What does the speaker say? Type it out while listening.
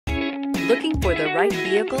Looking for the right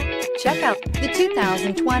vehicle? Check out the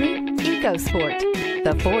 2020 EcoSport.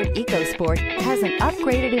 The Ford EcoSport has an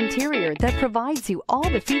upgraded interior that provides you all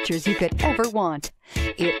the features you could ever want.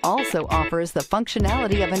 It also offers the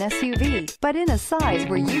functionality of an SUV, but in a size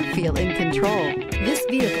where you feel in control. This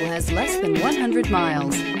vehicle has less than 100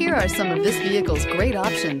 miles. Here are some of this vehicle's great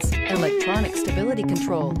options: electronic stability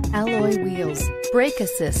control, alloy wheels, brake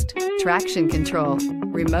assist, traction control,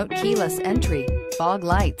 remote keyless entry, fog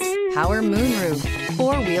lights, power moonroof,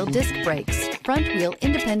 four-wheel disc brakes, front-wheel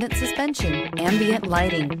independent suspension, ambient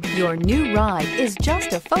lighting. Your new ride is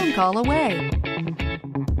just a phone call away.